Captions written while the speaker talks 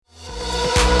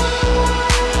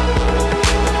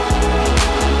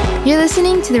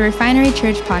listening to the Refinery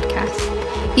Church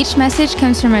podcast. Each message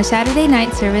comes from our Saturday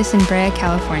night service in Brea,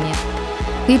 California.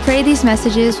 We pray these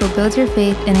messages will build your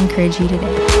faith and encourage you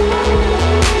today.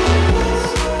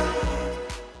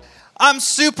 I'm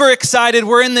super excited.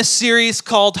 We're in this series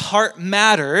called Heart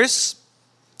Matters.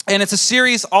 And it's a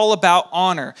series all about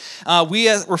honor. We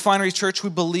at Refinery Church, we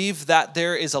believe that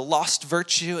there is a lost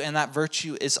virtue, and that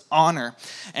virtue is honor.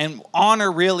 And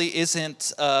honor really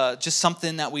isn't just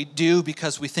something that we do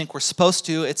because we think we're supposed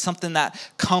to. It's something that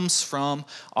comes from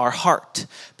our heart.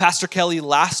 Pastor Kelly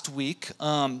last week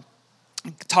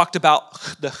talked about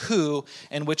the who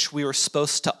in which we were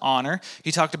supposed to honor.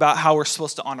 He talked about how we're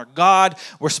supposed to honor God,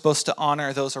 we're supposed to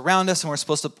honor those around us, and we're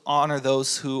supposed to honor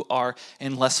those who are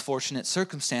in less fortunate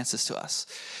circumstances to us.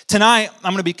 Tonight,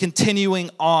 I'm going to be continuing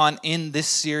on in this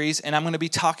series, and I'm going to be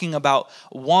talking about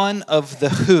one of the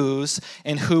who's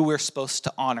and who we're supposed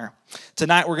to honor.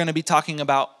 Tonight, we're going to be talking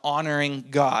about honoring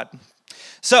God.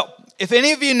 So, if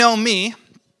any of you know me,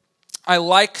 I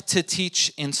like to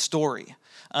teach in story.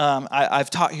 I've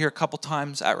taught here a couple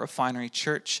times at Refinery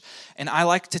Church, and I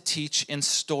like to teach in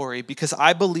story because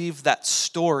I believe that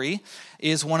story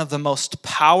is one of the most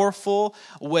powerful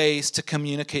ways to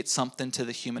communicate something to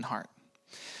the human heart.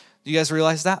 Do you guys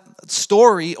realize that?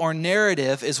 Story or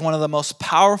narrative is one of the most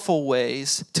powerful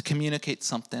ways to communicate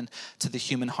something to the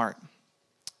human heart.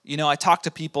 You know, I talk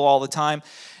to people all the time,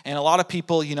 and a lot of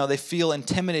people, you know, they feel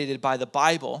intimidated by the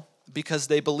Bible because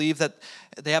they believe that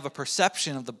they have a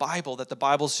perception of the Bible, that the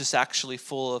Bible's just actually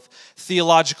full of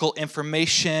theological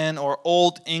information or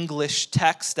old English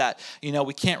text that, you know,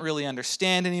 we can't really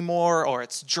understand anymore, or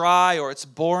it's dry, or it's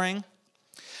boring.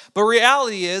 But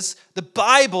reality is, the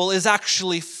Bible is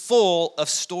actually full of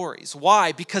stories.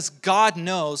 Why? Because God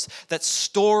knows that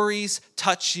stories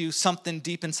touch you something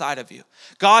deep inside of you.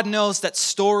 God knows that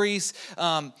stories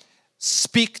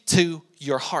speak to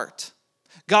your heart.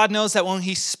 God knows that when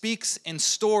he speaks in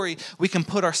story, we can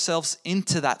put ourselves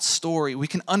into that story. We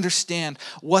can understand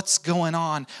what's going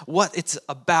on, what it's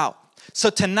about. So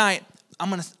tonight, I'm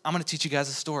gonna teach you guys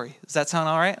a story. Does that sound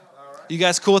all right? You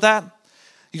guys cool with that?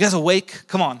 You guys awake?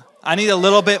 Come on. I need a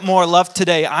little bit more love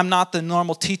today. I'm not the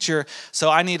normal teacher, so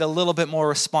I need a little bit more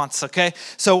response, okay?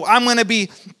 So I'm gonna be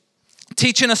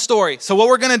teaching a story. So what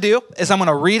we're gonna do is I'm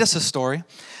gonna read us a story.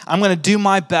 I'm gonna do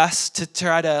my best to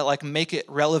try to make it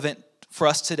relevant for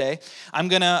us today. I'm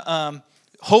going to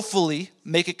hopefully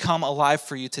make it come alive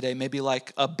for you today, maybe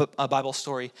like a Bible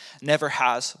story never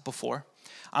has before.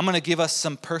 I'm going to give us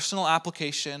some personal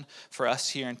application for us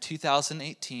here in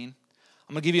 2018.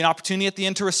 I'm going to give you an opportunity at the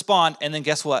end to respond, and then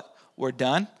guess what? We're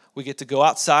done. We get to go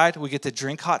outside. We get to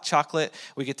drink hot chocolate.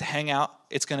 We get to hang out.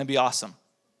 It's going to be awesome.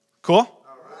 Cool? All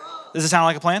right. Does it sound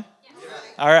like a plan? Yeah.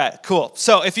 All right, cool.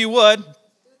 So if you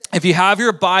have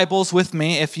your Bibles with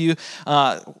me, if you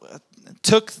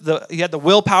you had the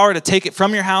willpower to take it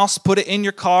from your house, put it in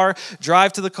your car,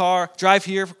 drive to the car, drive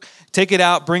here, take it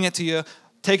out, bring it to you.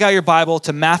 Take out your Bible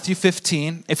to Matthew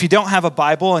 15. If you don't have a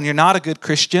Bible and you're not a good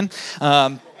Christian,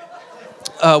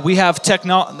 we have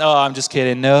technology. No, I'm just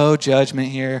kidding. No judgment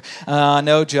here.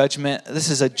 No judgment. This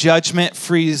is a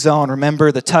judgment-free zone.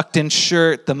 Remember the tucked-in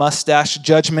shirt, the mustache,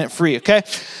 judgment-free, okay?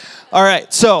 All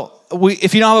right, so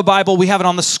if you don't have a Bible, we have it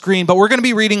on the screen, but we're going to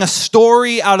be reading a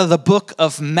story out of the book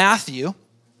of Matthew.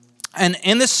 And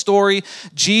in this story,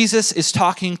 Jesus is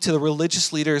talking to the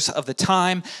religious leaders of the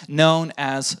time known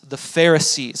as the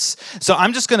Pharisees. So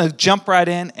I'm just going to jump right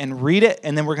in and read it,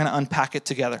 and then we're going to unpack it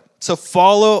together. So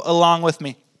follow along with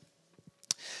me.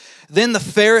 Then the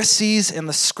Pharisees and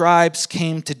the scribes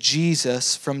came to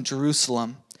Jesus from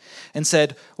Jerusalem and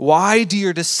said, "Why do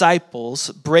your disciples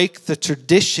break the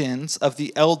traditions of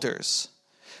the elders?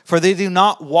 For they do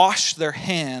not wash their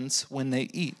hands when they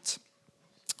eat."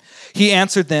 He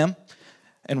answered them,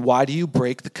 "And why do you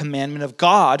break the commandment of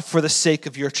God for the sake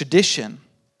of your tradition?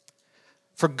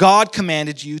 For God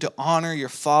commanded you to honor your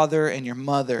father and your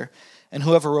mother, and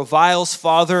whoever reviles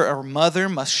father or mother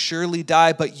must surely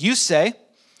die. But you say,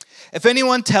 if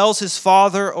anyone tells his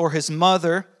father or his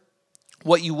mother,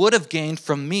 'What you would have gained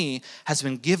from me has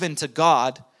been given to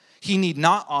God,' he need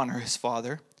not honor his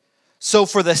father. So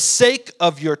for the sake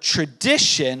of your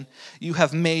tradition, you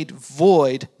have made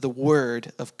void the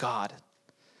word of God."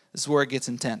 This is where it gets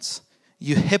intense.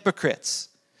 "You hypocrites!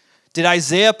 Did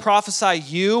Isaiah prophesy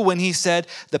you when he said,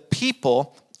 'The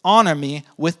people honor me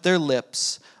with their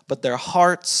lips, but their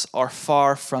hearts are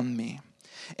far from me.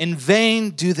 In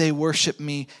vain do they worship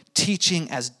me,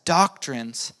 teaching as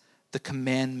doctrines the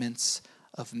commandments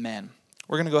of men.'"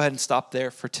 We're going to go ahead and stop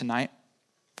there for tonight.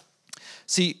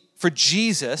 See, for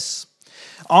Jesus,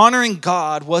 honoring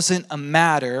God wasn't a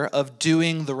matter of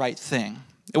doing the right thing.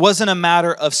 It wasn't a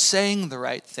matter of saying the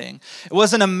right thing. It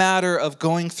wasn't a matter of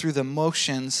going through the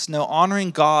motions. No,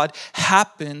 honoring God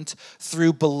happened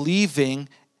through believing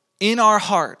in our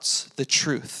hearts the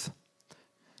truth.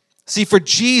 See, for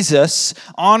Jesus,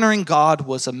 honoring God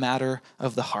was a matter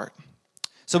of the heart.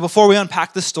 So before we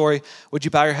unpack the story, would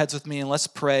you bow your heads with me and let's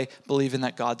pray, believing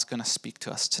that God's going to speak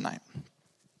to us tonight.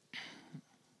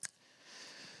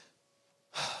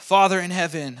 Father in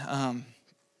heaven,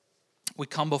 we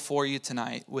come before you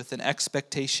tonight with an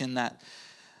expectation that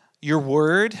your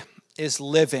word is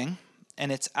living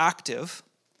and it's active,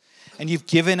 and you've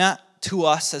given it to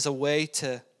us as a way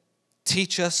to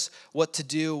teach us what to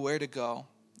do, where to go.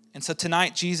 And so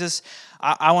tonight, Jesus,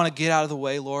 I want to get out of the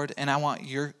way, Lord, and I want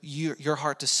your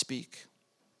heart to speak.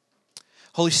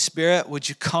 Holy Spirit, would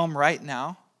you come right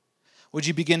now? Would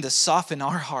you begin to soften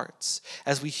our hearts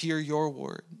as we hear your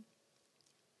word?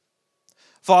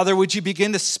 Father, would you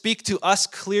begin to speak to us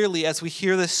clearly as we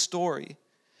hear this story?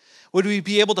 Would we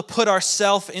be able to put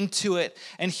ourselves into it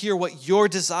and hear what your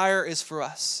desire is for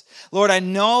us? Lord, I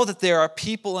know that there are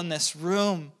people in this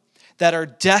room that are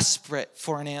desperate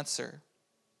for an answer.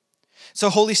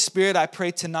 So Holy Spirit, I pray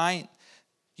tonight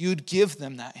you'd give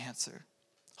them that answer.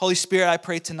 Holy Spirit, I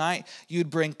pray tonight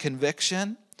you'd bring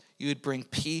conviction, you'd bring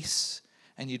peace,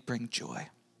 and you'd bring joy.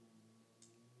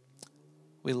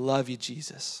 We love you,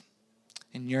 Jesus.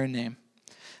 In your name.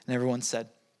 And everyone said,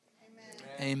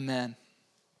 Amen. Amen.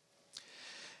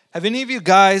 Have any of you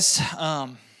guys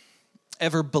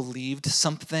ever believed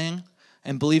something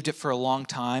and believed it for a long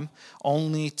time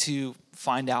only to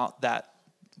find out that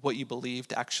what you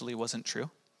believed actually wasn't true?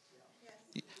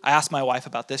 I asked my wife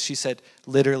about this. She said,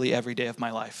 literally every day of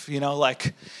my life. You know,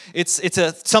 like it's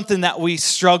something that we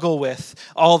struggle with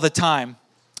all the time.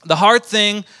 The hard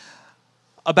thing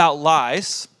about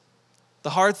lies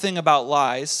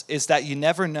is that you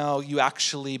never know you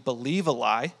actually believe a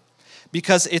lie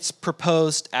because it's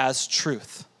proposed as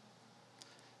truth.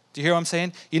 Do you hear what I'm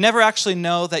saying? You never actually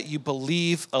know that you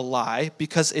believe a lie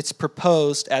because it's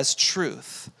proposed as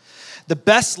truth. The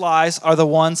best lies are the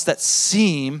ones that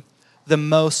seem the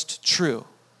most true,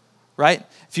 right?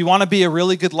 If you want to be a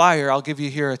really good liar, I'll give you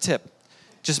here a tip.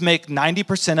 Just make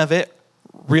 90% of it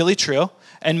really true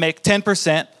and make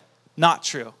 10% not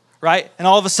true. Right? And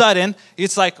all of a sudden,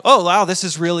 it's like, oh, wow, this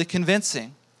is really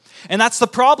convincing. And that's the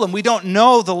problem. We don't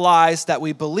know the lies that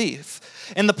we believe.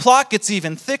 And the plot gets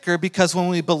even thicker because when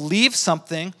we believe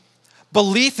something,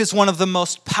 belief is one of the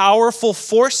most powerful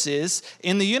forces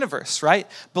in the universe, right?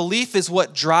 Belief is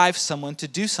what drives someone to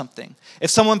do something. If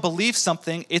someone believes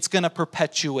something, it's going to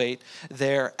perpetuate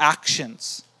their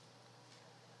actions.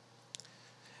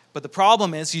 But the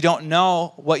problem is you don't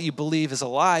know what you believe is a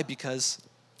lie because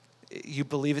you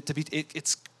believe it to be,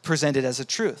 it's presented as a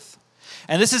truth.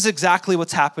 And this is exactly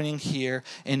what's happening here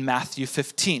in Matthew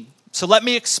 15. So let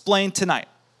me explain tonight.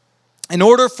 In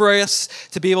order for us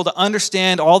to be able to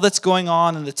understand all that's going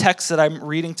on in the text that I'm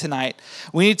reading tonight,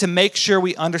 we need to make sure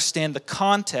we understand the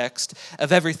context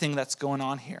of everything that's going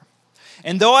on here.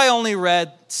 And though I only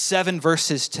read 7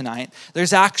 verses tonight,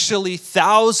 there's actually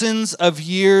thousands of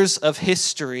years of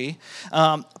history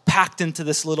packed into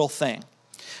this little thing.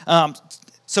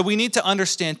 So we need to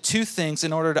understand 2 things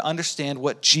in order to understand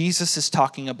what Jesus is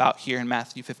talking about here in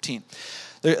Matthew 15.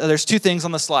 There's 2 things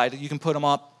on the slide. You can put them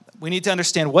up. We need to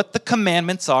understand what the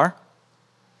commandments are,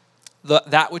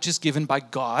 that which is given by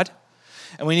God.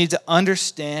 And we need to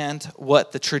understand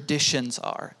what the traditions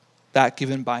are, that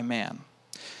given by man.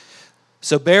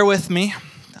 So bear with me.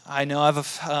 I know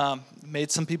I've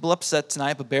made some people upset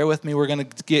tonight, but bear with me. We're gonna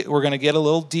get a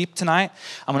little deep tonight.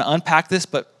 I'm gonna unpack this,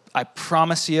 but I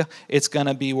promise you it's going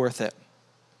to be worth it.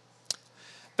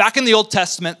 Back in the Old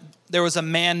Testament, there was a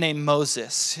man named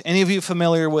Moses. Any of you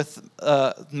familiar with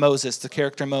Moses, the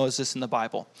character Moses in the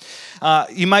Bible?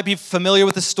 You might be familiar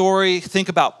with the story. Think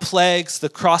about plagues, the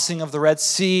crossing of the Red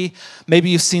Sea.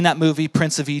 Maybe you've seen that movie,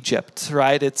 Prince of Egypt,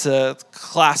 right? It's a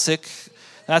classic.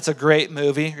 That's a great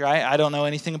movie, right? I don't know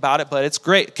anything about it, but it's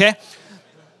great, okay?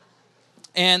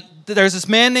 And there's this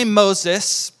man named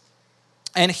Moses,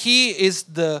 and he is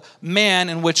the man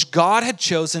in which God had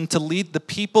chosen to lead the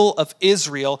people of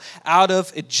Israel out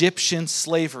of Egyptian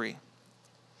slavery.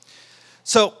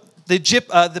 So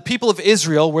the people of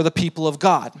Israel were the people of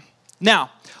God. Now,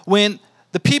 when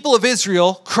the people of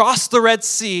Israel crossed the Red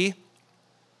Sea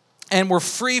and were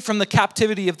free from the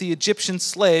captivity of the Egyptian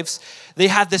slaves, they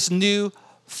had this new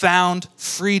found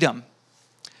freedom.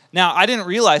 Now, I didn't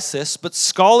realize this, but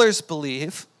scholars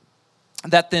believe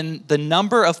that then the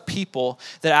number of people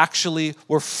that actually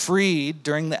were freed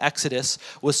during the Exodus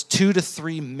was 2 to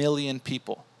 3 million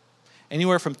people.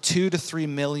 Anywhere from 2 to 3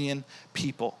 million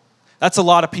people. That's a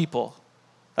lot of people.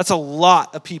 That's a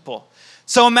lot of people.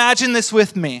 So imagine this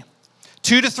with me.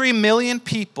 2 to 3 million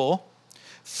people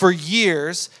for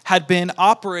years had been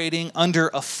operating under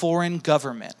a foreign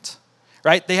government,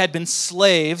 right? They had been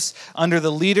slaves under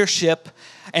the leadership,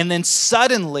 and then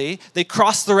suddenly they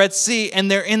cross the Red Sea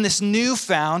and they're in this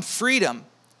newfound freedom.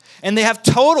 And they have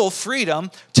total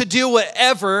freedom to do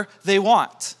whatever they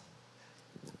want.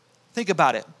 Think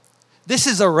about it. This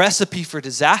is a recipe for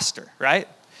disaster, right?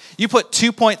 You put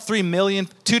 2 to 3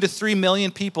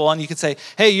 million people and you could say,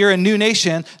 hey, you're a new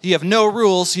nation. You have no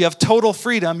rules. You have total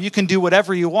freedom. You can do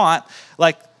whatever you want.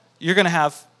 Like, you're going to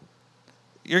have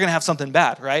something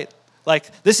bad, right?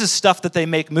 Like, this is stuff that they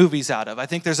make movies out of. I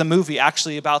think there's a movie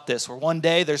actually about this where one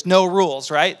day there's no rules,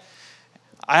 right?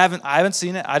 I haven't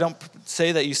seen it. I don't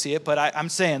say that you see it, but I'm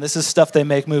saying this is stuff they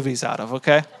make movies out of,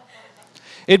 okay?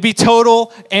 It'd be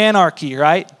total anarchy,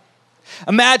 right?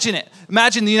 Imagine it.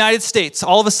 Imagine the United States.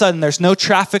 All of a sudden, there's no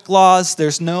traffic laws.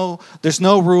 There's no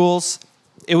rules.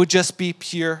 It would just be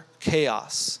pure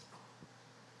chaos.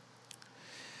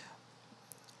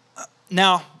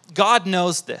 Now, God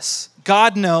knows this.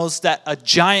 God knows that a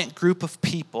giant group of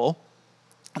people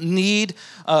need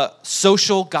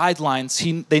social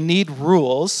guidelines. They need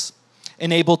rules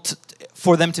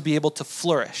for them to be able to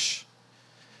flourish.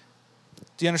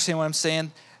 Do you understand what I'm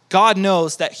saying? God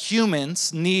knows that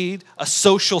humans need a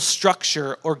social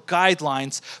structure or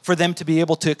guidelines for them to be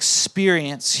able to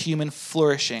experience human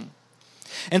flourishing.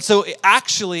 And so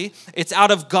it's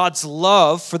out of God's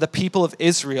love for the people of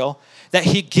Israel that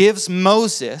he gives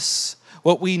Moses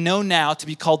what we know now to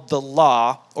be called the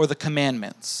law or the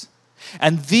commandments.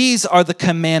 And these are the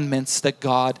commandments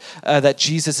that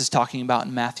Jesus is talking about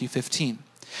in Matthew 15.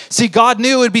 See, God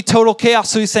knew it would be total chaos,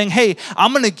 so he's saying, hey,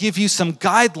 I'm going to give you some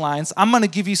guidelines. I'm going to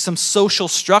give you some social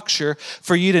structure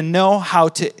for you to know how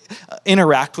to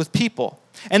interact with people.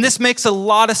 And this makes a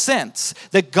lot of sense,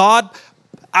 that God,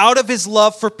 out of his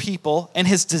love for people and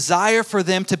his desire for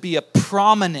them to be a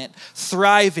prominent,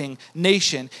 thriving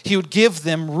nation, he would give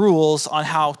them rules on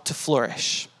how to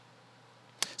flourish.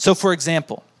 So, for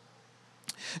example,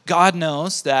 God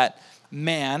knows that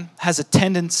man has a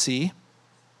tendency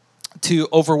to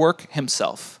overwork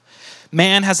himself.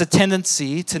 Man has a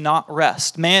tendency to not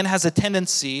rest. Man has a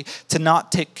tendency to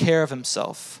not take care of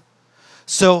himself.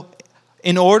 So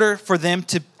in order for them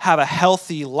to have a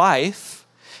healthy life,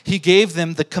 he gave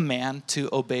them the command to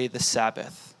obey the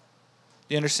Sabbath.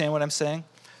 Do you understand what I'm saying?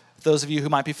 Those of you who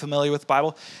might be familiar with the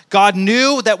Bible. God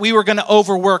knew that we were going to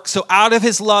overwork, so out of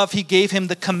his love, he gave him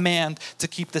the command to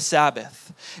keep the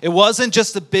Sabbath. It wasn't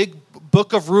just a big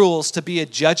book of rules to be a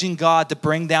judging God, to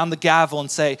bring down the gavel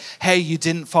and say, hey, you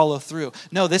didn't follow through.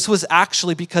 No, this was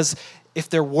actually because if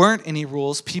there weren't any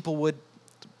rules, people would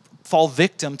fall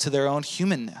victim to their own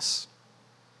humanness.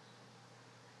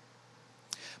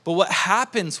 But what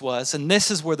happens was, and this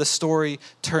is where the story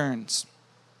turns,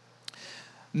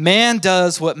 man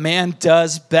does what man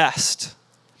does best.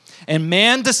 And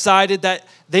man decided that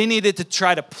they needed to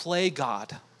try to play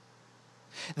God.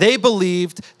 They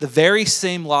believed the very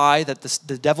same lie that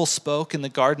the devil spoke in the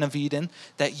Garden of Eden,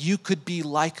 that you could be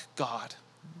like God.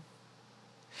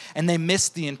 And they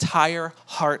missed the entire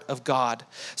heart of God.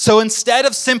 So instead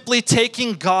of simply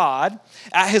taking God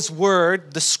at his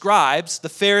word, the scribes, the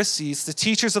Pharisees, the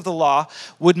teachers of the law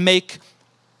would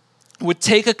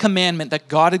take a commandment that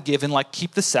God had given, like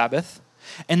keep the Sabbath,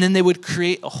 and then they would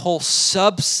create a whole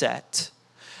subset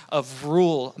of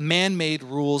man-made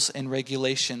rules and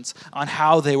regulations on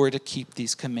how they were to keep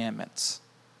these commandments.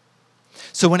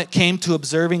 So when it came to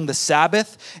observing the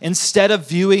Sabbath, instead of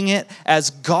viewing it as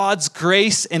God's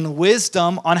grace and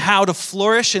wisdom on how to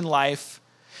flourish in life,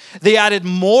 they added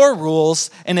more rules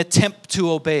in an attempt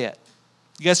to obey it.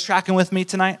 You guys tracking with me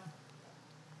tonight?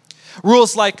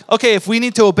 Rules like, okay, if we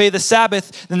need to obey the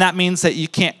Sabbath, then that means that you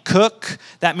can't cook.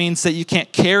 That means that you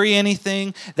can't carry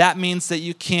anything. That means that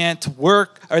you can't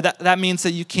work, or that means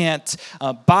that you can't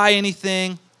buy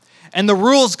anything. And the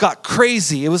rules got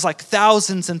crazy. It was like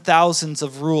thousands and thousands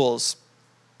of rules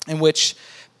in which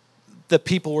the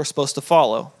people were supposed to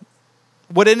follow.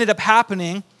 What ended up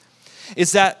happening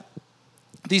is that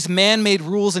these man-made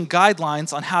rules and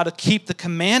guidelines on how to keep the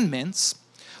commandments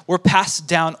were passed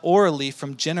down orally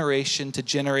from generation to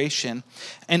generation.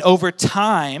 And over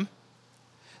time,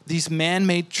 these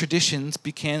man-made traditions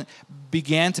began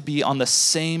to be on the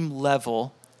same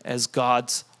level as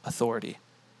God's authority.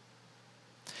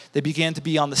 They began to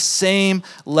be on the same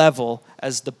level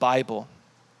as the Bible.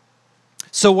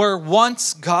 So where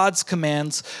once God's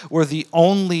commands were the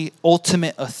only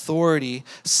ultimate authority,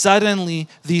 suddenly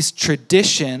these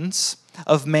traditions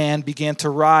of man began to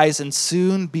rise and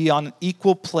soon be on an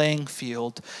equal playing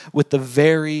field with the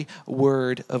very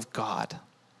word of God.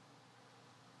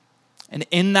 And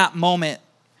in that moment,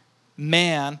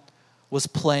 man was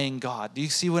playing God. Do you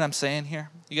see what I'm saying here?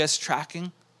 You guys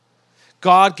tracking?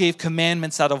 God gave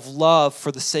commandments out of love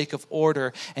for the sake of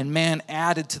order, and man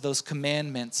added to those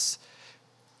commandments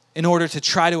in order to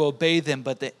try to obey them,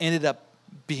 but they ended up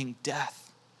being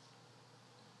death.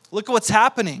 Look at what's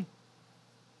happening.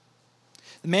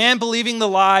 The man believing the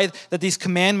lie that these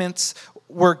commandments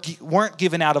weren't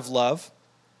given out of love,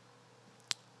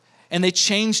 and they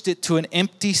changed it to an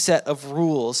empty set of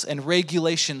rules and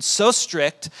regulations so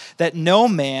strict that no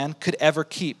man could ever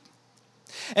keep.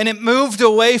 And it moved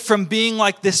away from being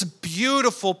like this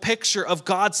beautiful picture of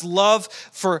God's love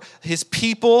for his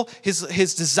people,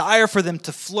 his desire for them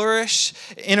to flourish,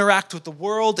 interact with the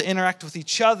world, interact with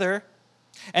each other.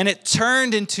 And it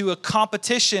turned into a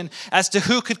competition as to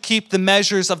who could keep the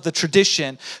measures of the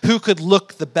tradition, who could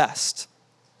look the best.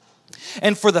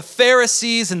 And for the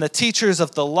Pharisees and the teachers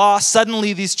of the law,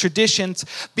 suddenly these traditions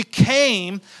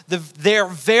became their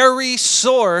very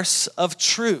source of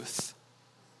truth.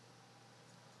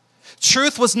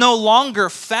 Truth was no longer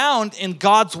found in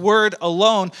God's word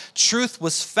alone. Truth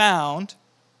was found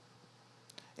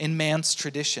in man's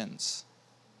traditions.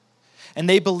 And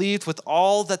they believed with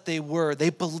all that they were, they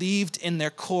believed in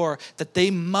their core that they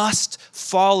must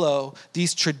follow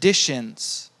these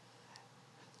traditions,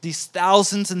 these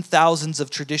thousands and thousands of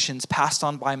traditions passed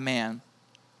on by man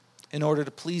in order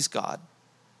to please God.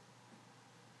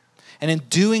 And in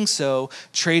doing so,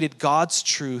 traded God's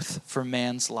truth for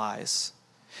man's lies.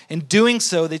 In doing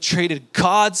so, they traded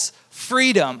God's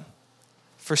freedom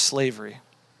for slavery.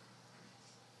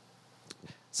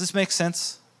 Does this make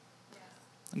sense?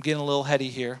 I'm getting a little heady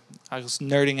here. I was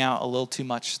nerding out a little too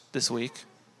much this week.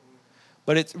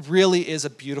 But it really is a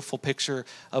beautiful picture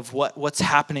of what's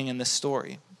happening in this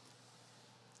story.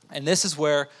 And this is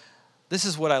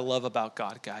what I love about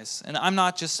God, guys. And I'm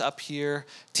not just up here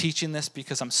teaching this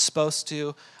because I'm supposed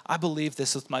to. I believe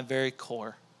this with my very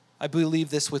core. I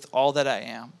believe this with all that I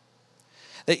am.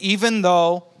 That even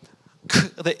though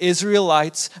the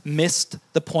Israelites missed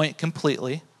the point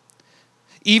completely,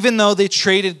 even though they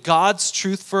traded God's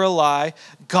truth for a lie,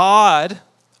 God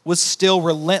was still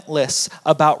relentless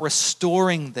about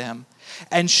restoring them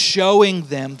and showing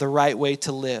them the right way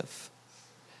to live.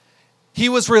 He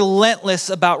was relentless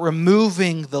about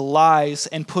removing the lies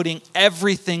and putting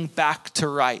everything back to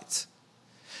right.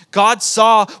 God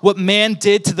saw what man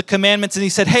did to the commandments and he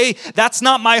said, hey, that's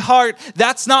not my heart.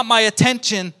 That's not my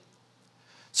attention.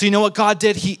 So you know what God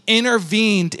did? He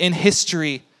intervened in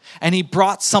history and he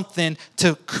brought something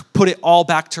to put it all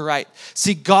back to right.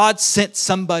 See, God sent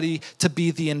somebody to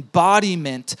be the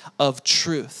embodiment of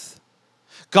truth.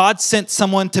 God sent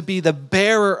someone to be the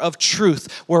bearer of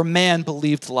truth where man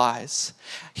believed lies.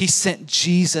 He sent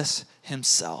Jesus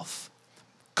himself.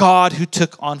 God who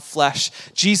took on flesh.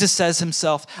 Jesus says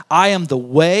himself, I am the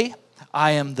way,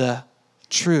 I am the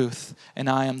truth, and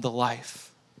I am the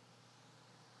life.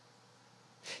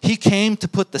 He came to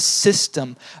put the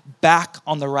system back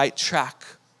on the right track.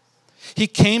 He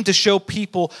came to show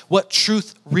people what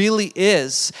truth really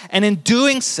is. And in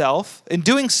doing so,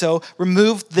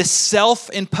 removed this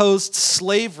self-imposed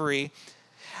slavery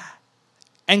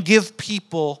and give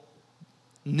people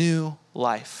new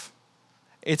life.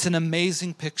 It's an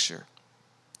amazing picture.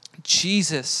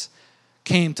 Jesus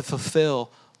came to fulfill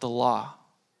the law,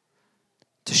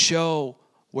 to show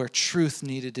where truth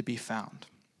needed to be found.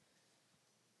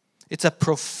 It's a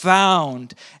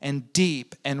profound and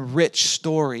deep and rich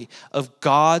story of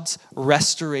God's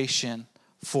restoration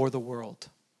for the world.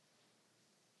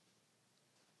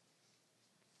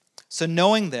 So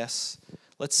knowing this,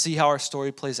 let's see how our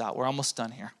story plays out. We're almost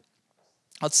done here.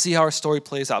 Let's see how our story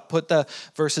plays out. Put the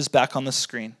verses back on the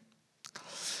screen.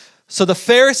 So the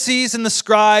Pharisees and the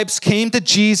scribes came to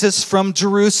Jesus from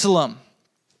Jerusalem.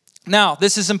 Now,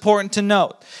 this is important to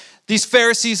note. These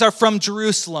Pharisees are from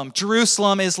Jerusalem.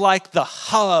 Jerusalem is like the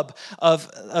hub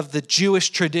of the Jewish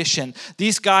tradition.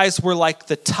 These guys were like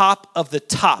the top of the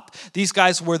top. These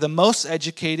guys were the most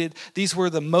educated. These were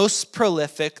the most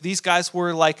prolific. These guys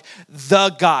were like the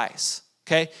guys.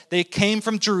 Okay? They came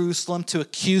from Jerusalem to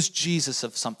accuse Jesus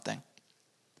of something.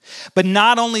 But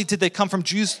not only did they come from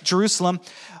Jerusalem,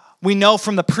 we know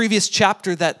from the previous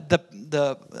chapter that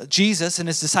the Jesus and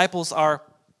his disciples are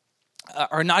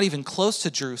not even close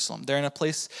to Jerusalem. They're in a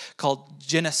place called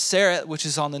Gennesaret, which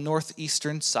is on the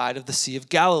northeastern side of the Sea of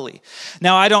Galilee.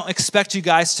 Now, I don't expect you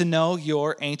guys to know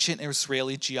your ancient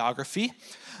Israeli geography,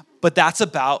 but that's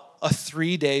about a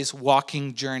 3 days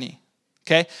walking journey.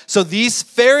 Okay, so these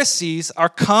Pharisees are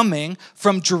coming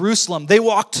from Jerusalem. They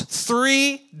walked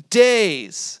 3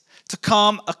 days to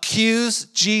come accuse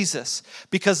Jesus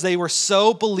because they were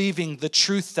so believing the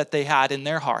truth that they had in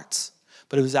their hearts,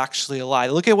 but it was actually a lie.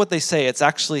 Look at what they say. It's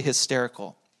actually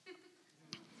hysterical.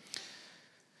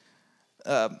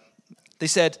 They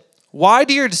said, "Why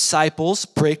do your disciples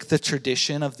break the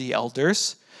tradition of the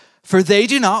elders? For they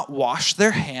do not wash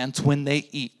their hands when they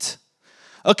eat."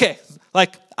 Okay,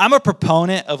 like I'm a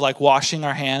proponent of like washing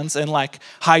our hands and like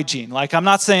hygiene. Like I'm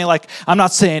not saying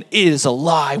it is a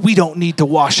lie. We don't need to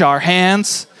wash our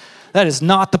hands. That is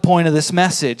not the point of this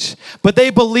message. But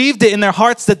they believed it in their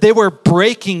hearts that they were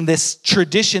breaking this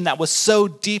tradition that was so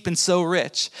deep and so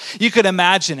rich. You could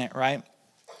imagine it, right?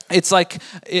 It's like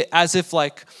as if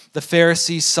like the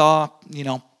Pharisees saw,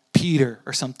 Peter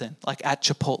or something, like at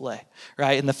Chipotle,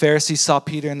 right? And the Pharisees saw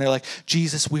Peter and they're like,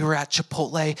 "Jesus, we were at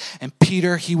Chipotle and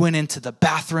Peter, he went into the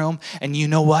bathroom and you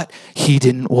know what? He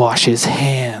didn't wash his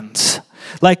hands."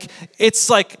 Like, it's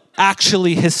like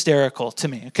actually hysterical to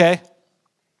me, okay?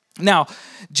 Now,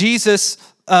 Jesus,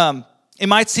 it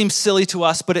might seem silly to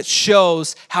us, but it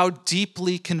shows how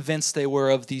deeply convinced they were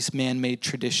of these man-made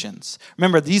traditions.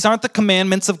 Remember, these aren't the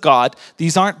commandments of God.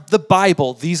 These aren't the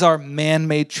Bible. These are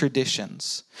man-made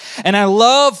traditions. And I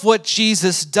love what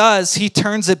Jesus does. He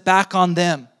turns it back on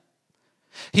them.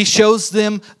 He shows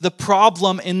them the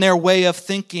problem in their way of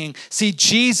thinking. See,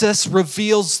 Jesus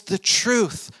reveals the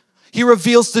truth. He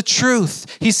reveals the truth.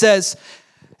 He says,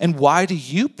 "And why do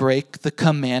you break the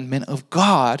commandment of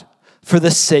God for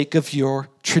the sake of your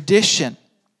tradition?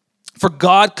 For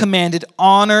God commanded,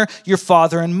 'Honor your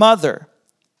father and mother.'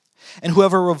 And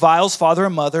whoever reviles father or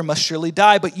mother must surely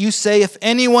die. But you say, if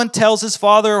anyone tells his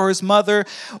father or his mother,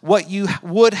 'What you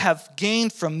would have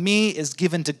gained from me is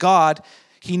given to God,'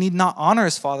 he need not honor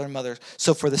his father and mother.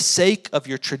 So for the sake of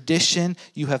your tradition,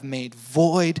 you have made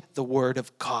void the word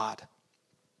of God."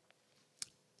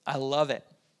 I love it.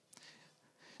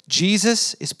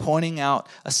 Jesus is pointing out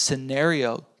a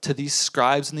scenario to these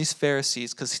scribes and these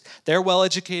Pharisees because they're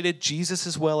well-educated. Jesus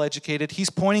is well-educated. He's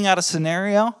pointing out a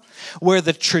scenario where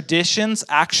the traditions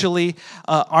actually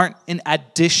aren't in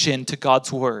addition to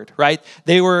God's word, right?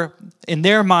 They were, in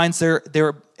their minds, they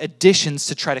were additions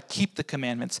to try to keep the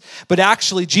commandments. But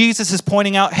actually, Jesus is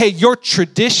pointing out, hey, your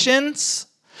traditions,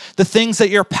 the things that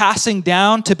you're passing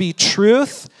down to be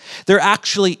truth, they're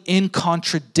actually in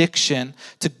contradiction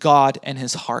to God and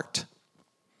his heart.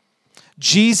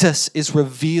 Jesus is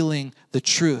revealing the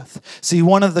truth. See,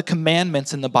 one of the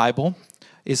commandments in the Bible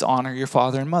is honor your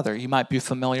father and mother. You might be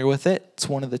familiar with it. It's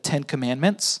one of the 10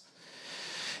 commandments.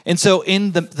 And so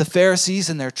in the Pharisees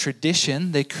and their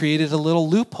tradition, they created a little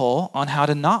loophole on how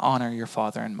to not honor your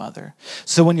father and mother.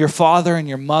 So when your father and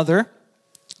your mother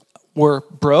were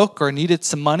broke or needed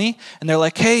some money, and they're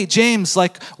like, "Hey, James,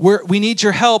 we need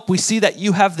your help. We see that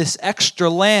you have this extra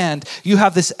land. You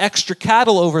have this extra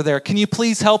cattle over there. Can you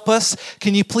please help us?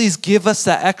 Can you please give us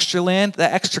that extra land,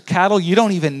 that extra cattle? You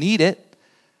don't even need it."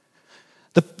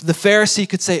 The Pharisee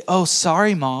could say, "Oh,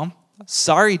 sorry, Mom.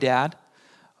 Sorry, Dad.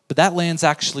 But that land's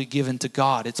actually given to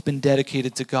God. It's been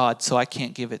dedicated to God, so I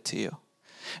can't give it to you."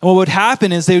 And what would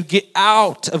happen is they would get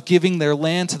out of giving their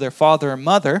land to their father or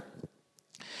mother,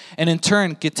 and in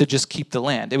turn get to just keep the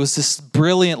land. It was this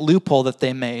brilliant loophole that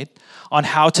they made on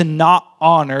how to not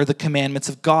honor the commandments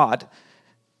of God.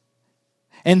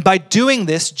 And by doing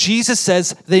this, Jesus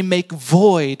says they make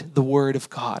void the word of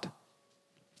God.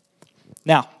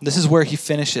 Now, this is where he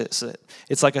finishes it.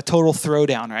 It's like a total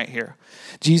throwdown right here.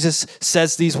 Jesus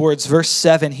says these words, verse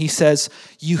 7, he says,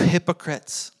 "You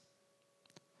hypocrites.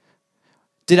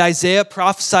 Did Isaiah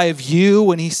prophesy of you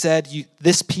when he said,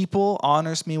 'This people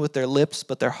honors me with their lips,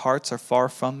 but their hearts are far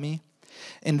from me?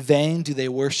 In vain do they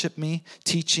worship me,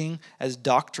 teaching as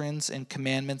doctrines and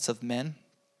commandments of men?'"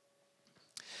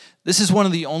 This is one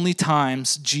of the only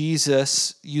times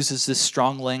Jesus uses this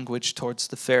strong language towards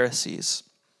the Pharisees,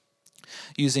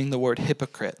 using the word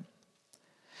hypocrite.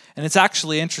 And it's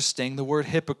actually interesting, the word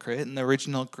hypocrite in the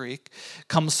original Greek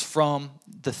comes from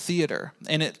the theater,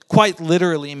 and it quite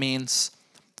literally means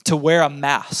to wear a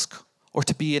mask or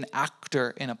to be an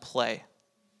actor in a play.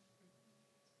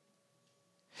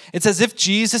 It's as if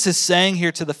Jesus is saying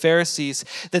here to the Pharisees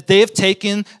that they have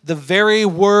taken the very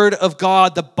word of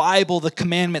God, the Bible, the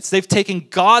commandments. They've taken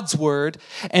God's word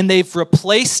and they've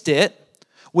replaced it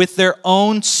with their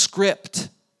own script.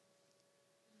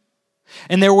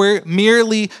 And they're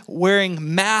merely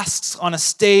wearing masks on a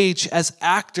stage as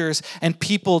actors and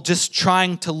people just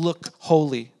trying to look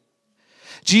holy.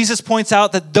 Jesus points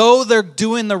out that though they're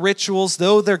doing the rituals,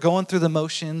 though they're going through the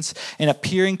motions and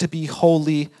appearing to be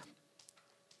holy,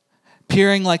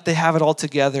 appearing like they have it all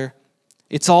together,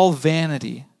 It's all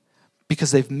vanity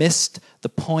because they've missed the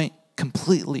point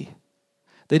completely.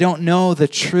 They don't know the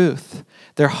truth.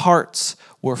 Their hearts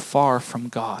were far from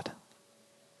God.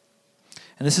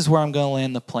 And this is where I'm going to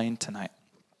land the plane tonight.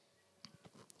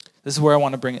 This is where I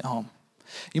want to bring it home.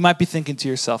 You might be thinking to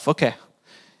yourself, okay,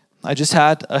 I just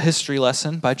had a history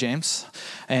lesson by James,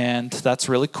 and that's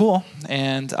really cool,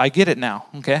 and I get it now,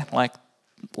 okay? Like,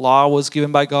 law was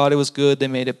given by God, it was good, they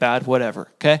made it bad, whatever,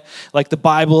 okay? Like the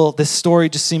Bible, this story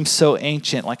just seems so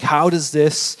ancient. Like, how does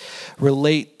this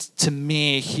relate to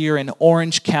me here in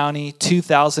Orange County,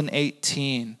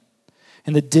 2018,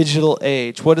 in the digital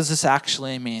age? What does this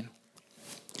actually mean?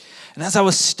 And as I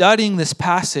was studying this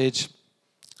passage,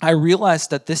 I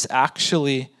realized that this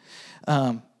actually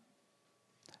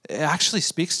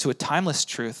speaks to a timeless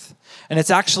truth. And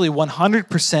it's actually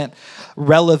 100%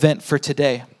 relevant for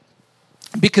today.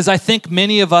 Because I think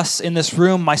many of us in this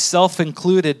room, myself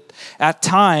included, at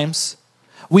times,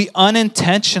 we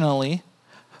unintentionally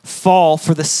fall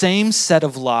for the same set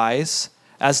of lies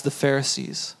as the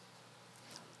Pharisees.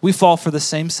 We fall for the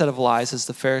same set of lies as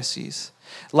the Pharisees.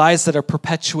 Lies that are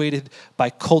perpetuated by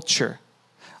culture.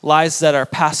 Lies that are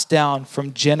passed down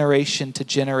from generation to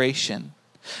generation.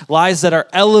 Lies that are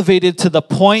elevated to the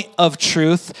point of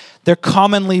truth. They're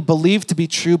commonly believed to be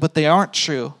true, but they aren't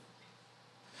true.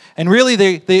 And really,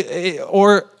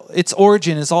 its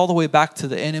origin is all the way back to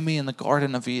the enemy in the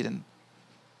Garden of Eden.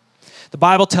 The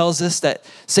Bible tells us that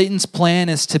Satan's plan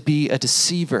is to be a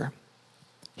deceiver.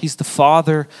 He's the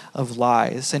father of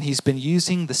lies, and he's been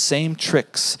using the same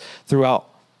tricks throughout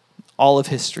all of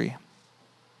history.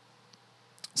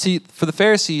 See, for the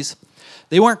Pharisees,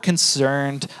 they weren't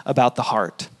concerned about the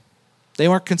heart. They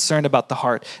weren't concerned about the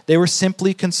heart. They were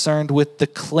simply concerned with the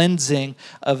cleansing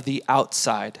of the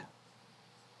outside.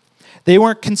 They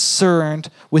weren't concerned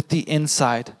with the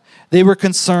inside. They were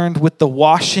concerned with the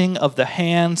washing of the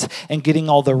hands and getting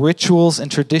all the rituals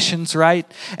and traditions right.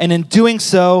 And in doing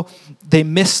so, they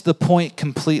missed the point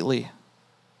completely.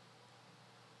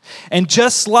 And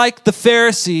just like the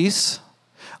Pharisees,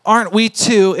 aren't we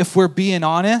too, if we're being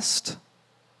honest,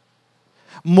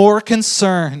 more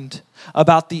concerned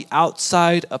about the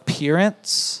outside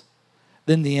appearance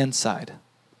than the inside?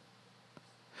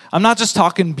 I'm not just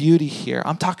talking beauty here.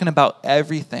 I'm talking about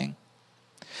everything.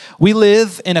 We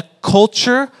live in a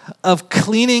culture of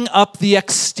cleaning up the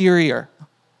exterior.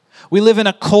 We live in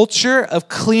a culture of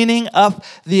cleaning up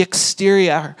the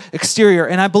exterior,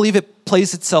 and I believe it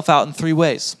plays itself out in three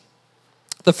ways.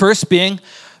 The first being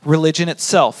religion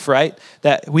itself, right?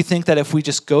 That we think that if we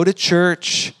just go to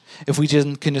church, if we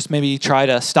can just maybe try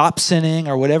to stop sinning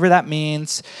or whatever that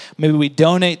means, maybe we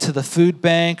donate to the food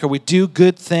bank or we do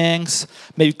good things,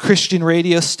 maybe Christian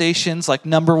radio stations like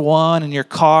Number One in your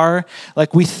car,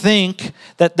 like we think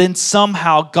that then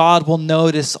somehow God will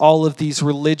notice all of these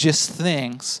religious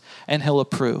things and he'll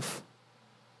approve.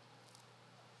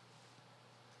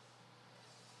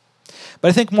 But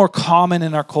I think more common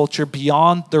in our culture,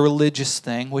 beyond the religious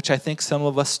thing, which I think some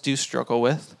of us do struggle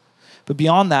with, but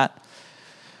beyond that,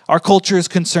 our culture is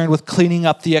concerned with cleaning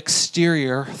up the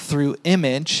exterior through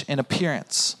image and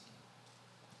appearance.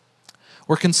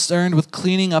 We're concerned with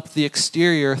cleaning up the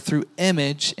exterior through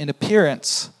image and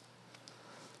appearance.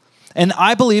 And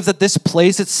I believe that this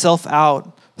plays itself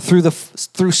out through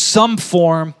some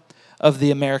form of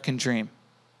the American dream.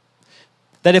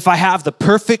 That if I have the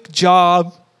perfect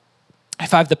job,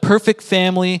 if I have the perfect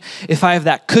family, if I have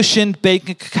that cushioned bank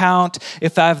account,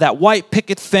 if I have that white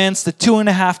picket fence, the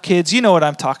 2.5 kids, you know what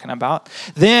I'm talking about,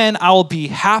 then I will be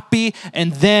happy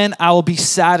and then I will be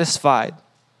satisfied.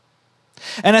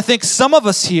 And I think some of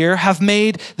us here have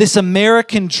made this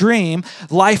American dream,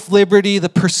 life, liberty, the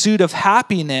pursuit of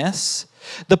happiness,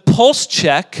 the pulse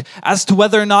check as to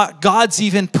whether or not God's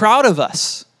even proud of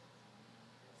us.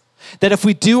 That if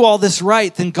we do all this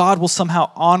right, then God will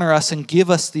somehow honor us and give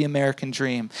us the American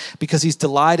dream because he's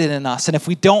delighted in us. And if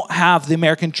we don't have the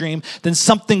American dream, then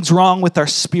something's wrong with our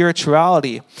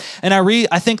spirituality. And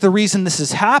I think the reason this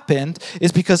has happened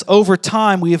is because over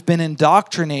time we have been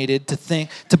indoctrinated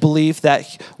to believe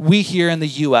that we here in the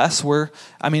U.S.,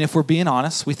 if we're being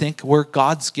honest, we think we're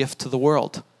God's gift to the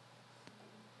world.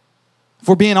 If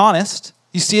we're being honest,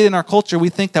 you see it in our culture. We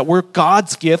think that we're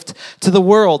God's gift to the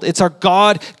world. It's our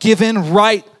God-given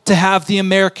right to have the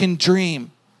American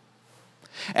dream.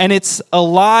 And it's a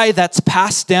lie that's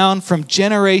passed down from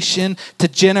generation to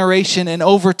generation. And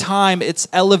over time, it's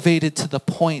elevated to the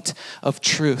point of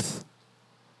truth.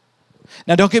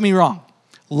 Now, don't get me wrong.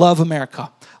 Love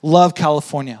America. Love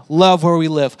California. Love where we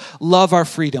live. Love our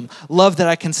freedom. Love that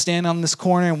I can stand on this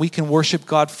corner and we can worship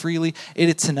God freely.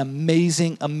 It's an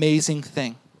amazing, amazing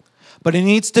thing. But it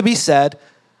needs to be said,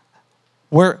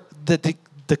 where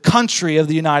the country of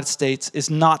the United States is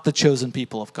not the chosen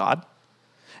people of God.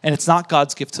 And it's not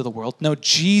God's gift to the world. No,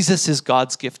 Jesus is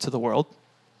God's gift to the world.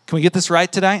 Can we get this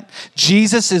right tonight?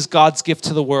 Jesus is God's gift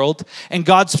to the world, and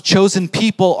God's chosen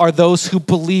people are those who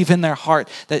believe in their heart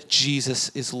that Jesus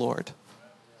is Lord.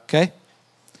 Okay?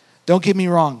 Don't get me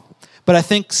wrong, but I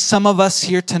think some of us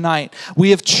here tonight, we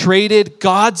have traded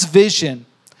God's vision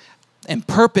and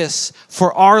purpose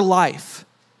for our life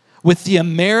with the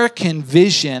American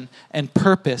vision and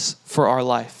purpose for our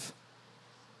life.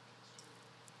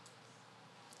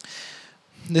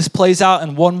 This plays out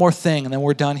in one more thing, and then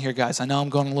we're done here, guys. I know I'm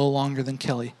going a little longer than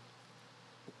Kelly.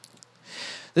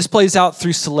 This plays out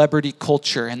through celebrity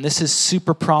culture, and this is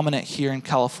super prominent here in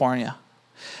California.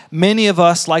 Many of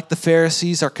us, like the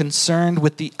Pharisees, are concerned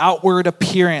with the outward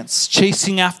appearance,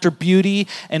 chasing after beauty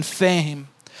and fame.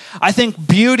 I think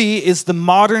beauty is the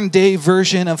modern day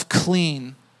version of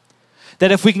clean.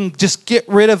 That if we can just get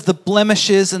rid of the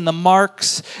blemishes and the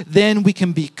marks, then we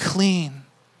can be clean.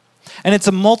 And it's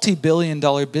a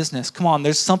multi-billion-dollar business. Come on,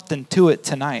 there's something to it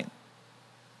tonight.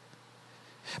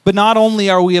 But not only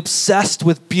are we obsessed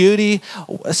with beauty,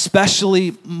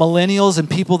 especially millennials and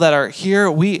people that are here,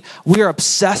 we are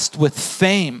obsessed with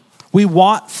fame. We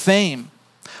want fame.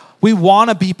 We want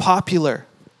to be popular.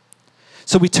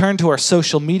 So we turn to our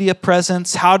social media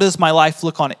presence. How does my life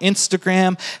look on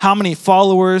Instagram? How many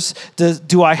followers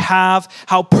do I have?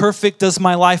 How perfect does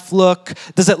my life look?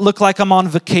 Does it look like I'm on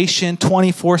vacation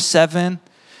 24/7?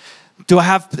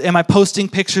 Am I posting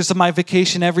pictures of my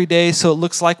vacation every day so it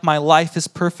looks like my life is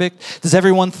perfect? Does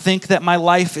everyone think that my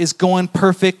life is going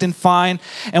perfect and fine?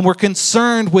 And we're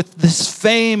concerned with this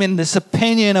fame and this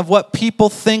opinion of what people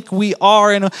think we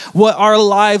are and what our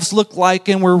lives look like,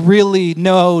 and we're really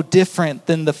no different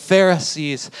than the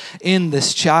Pharisees in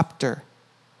this chapter.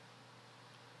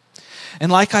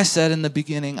 And like I said in the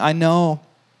beginning, I know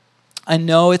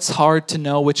it's hard to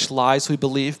know which lies we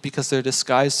believe because they're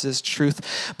disguised as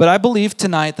truth. But I believe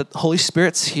tonight that the Holy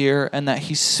Spirit's here and that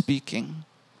He's speaking.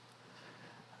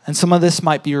 And some of this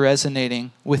might be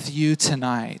resonating with you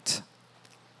tonight.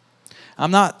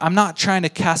 I'm not trying to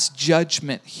cast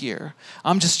judgment here.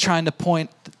 I'm just trying to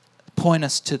point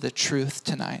us to the truth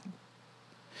tonight.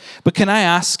 But can I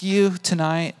ask you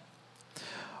tonight,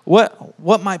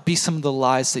 what might be some of the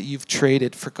lies that you've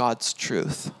traded for God's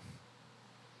truth?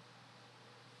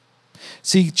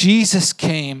 See, Jesus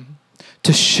came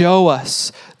to show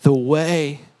us the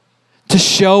way, to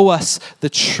show us the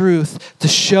truth, to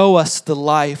show us the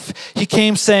life. He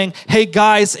came saying, hey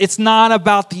guys, it's not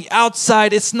about the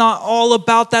outside. It's not all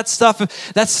about that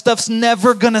stuff. That stuff's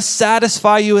never going to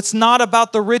satisfy you. It's not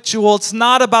about the ritual. It's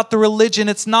not about the religion.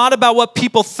 It's not about what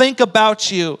people think about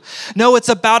you. No, it's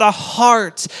about a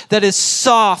heart that is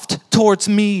soft towards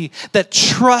me, that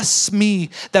trusts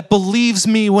me, that believes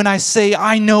me when I say,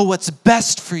 I know what's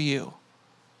best for you.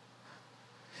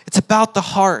 It's about the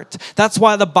heart. That's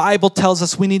why the Bible tells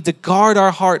us we need to guard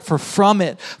our heart, for from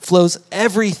it flows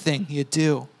everything you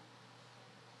do.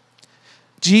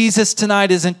 Jesus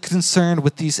tonight isn't concerned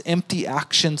with these empty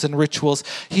actions and rituals.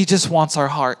 He just wants our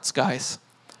hearts, guys.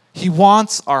 He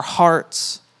wants our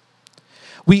hearts.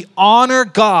 We honor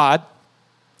God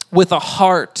with a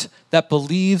heart that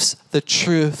believes the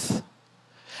truth,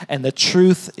 and the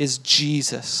truth is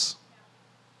Jesus.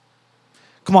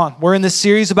 Come on, we're in this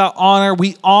series about honor.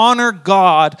 We honor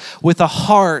God with a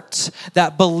heart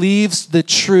that believes the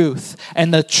truth,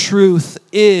 and the truth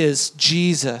is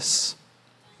Jesus.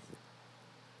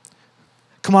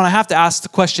 Come on, I have to ask the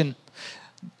question,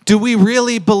 do we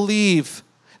really believe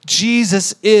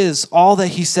Jesus is all that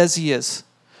He says He is?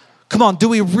 Come on, do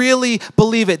we really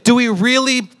believe it? Do we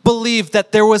really believe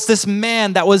that there was this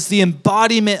man that was the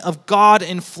embodiment of God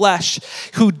in flesh,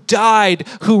 who died,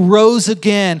 who rose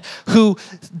again, who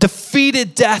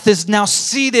defeated death, is now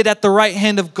seated at the right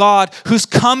hand of God, who's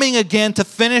coming again to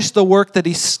finish the work that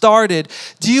He started?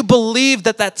 Do you believe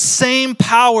that that same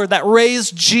power that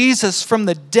raised Jesus from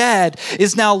the dead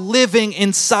is now living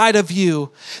inside of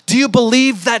you? Do you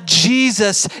believe that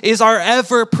Jesus is our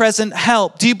ever-present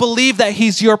help? Do you believe that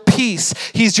He's your peace?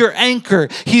 He's your anchor.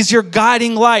 He's your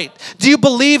guiding light. Do you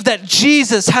believe that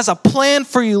Jesus has a plan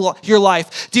for you, your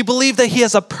life? Do you believe that He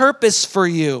has a purpose for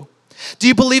you? Do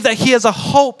you believe that He has a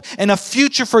hope and a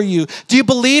future for you? Do you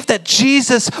believe that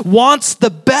Jesus wants the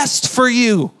best for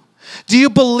you? Do you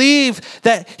believe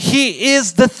that He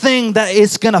is the thing that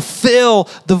is going to fill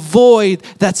the void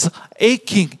that's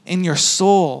aching in your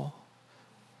soul?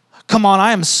 Come on,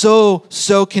 I am so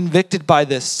convicted by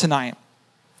this tonight.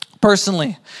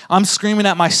 Personally, I'm screaming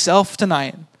at myself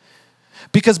tonight,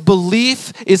 because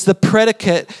belief is the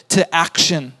predicate to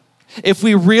action. If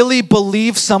we really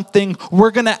believe something,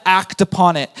 we're going to act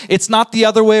upon it. It's not the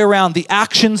other way around. The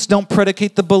actions don't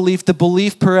predicate the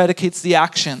belief predicates the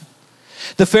action.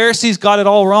 The Pharisees got it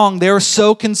all wrong. They were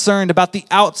so concerned about the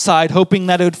outside, hoping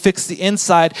that it would fix the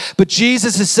inside. But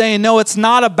Jesus is saying, no, it's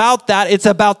not about that. It's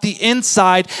about the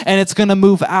inside, and it's going to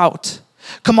move out.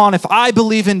 Come on, if I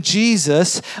believe in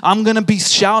Jesus, I'm going to be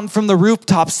shouting from the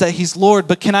rooftops that he's Lord.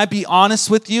 But can I be honest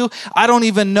with you? I don't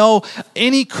even know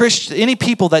any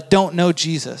people that don't know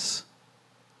Jesus.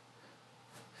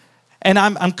 And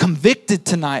I'm convicted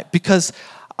tonight because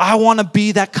I want to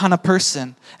be that kind of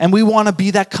person. And we want to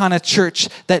be that kind of church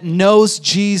that knows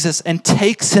Jesus and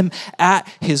takes him at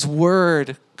his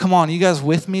word. Come on, you guys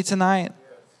with me tonight?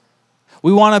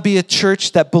 We want to be a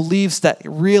church that believes that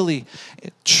really,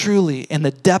 truly, in the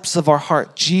depths of our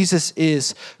heart, Jesus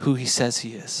is who he says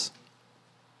he is.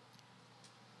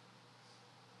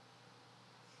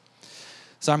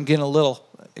 So I'm getting a little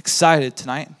excited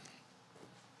tonight.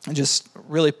 I'm just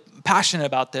really passionate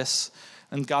about this.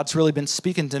 And God's really been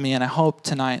speaking to me, and I hope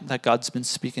tonight that God's been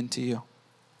speaking to you.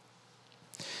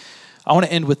 I want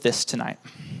to end with this tonight.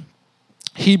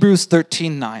 Hebrews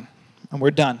 13:9, and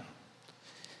we're done.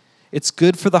 It's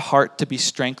good for the heart to be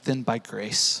strengthened by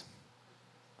grace.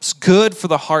 It's good for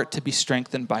the heart to be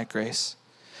strengthened by grace.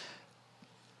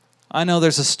 I know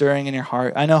there's a stirring in your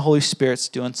heart. I know Holy Spirit's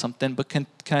doing something, but can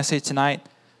I say tonight,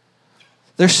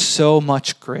 there's so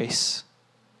much grace.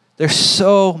 There's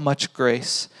so much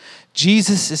grace.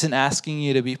 Jesus isn't asking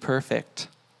you to be perfect.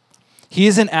 He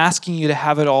isn't asking you to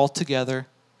have it all together.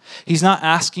 He's not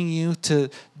asking you to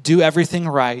do everything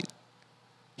right.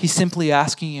 He's simply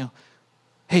asking you,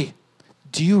 hey,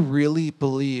 do you really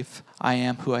believe I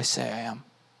am who I say I am?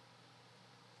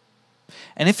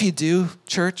 And if you do,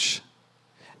 church,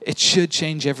 it should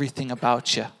change everything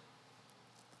about you.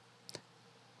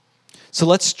 So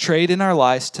let's trade in our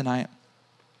lies tonight,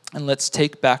 and let's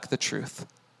take back the truth.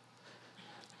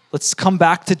 Let's come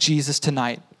back to Jesus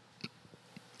tonight,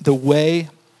 the way,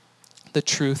 the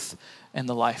truth, and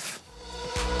the life.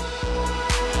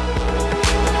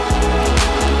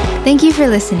 Thank you for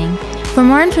listening. For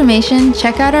more information,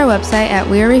 check out our website at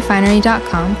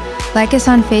wearerefinery.com, like us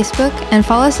on Facebook, and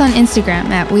follow us on Instagram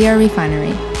at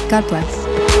wearerefinery. God bless.